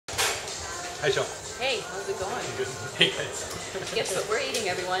Hi, Sean. Hey, how's it going? Good. Hey, guys. Guess what we're eating,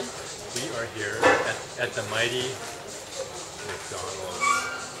 everyone? We are here at the mighty McDonald's.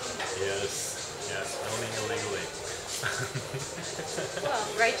 Yes, owning illegally. Well,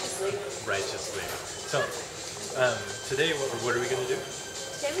 righteously. Righteously. So, today, what are we going to do?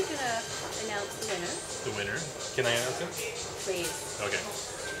 Today we're gonna announce the winner. The winner. Can I announce him? Please. Okay.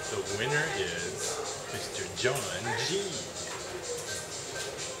 The winner is Mr. John G.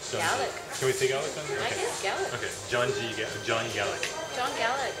 Gallic. Can we say Gallic on there? I guess Gallic. Okay. John Gallic. John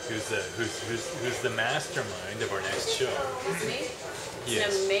Gallic. Who's the mastermind of our next show? Isn't he?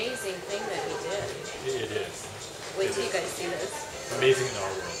 Yes. It's an amazing thing that he did. It is. Wait till you guys see this. Amazing in our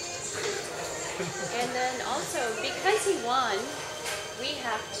world. And then also, because he won, we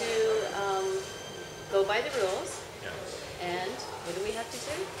have to go by the rules. Yeah. And what do we have to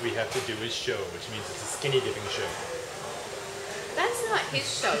do? We have to do his show, which means it's a skinny dipping show. That's not his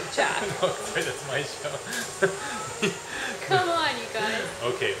show, Jack. No, sorry, that's my show. Come on, you guys.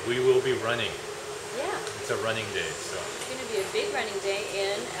 Okay, we will be running. Yeah. It's a running day, so. It's going to be a big running day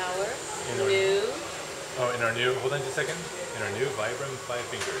in our new... hold on just a second. In our new Vibram 5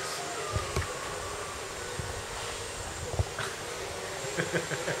 Fingers.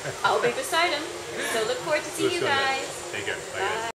 I'll be beside him. So look forward to seeing you guys. Take care. Bye, Bye. guys.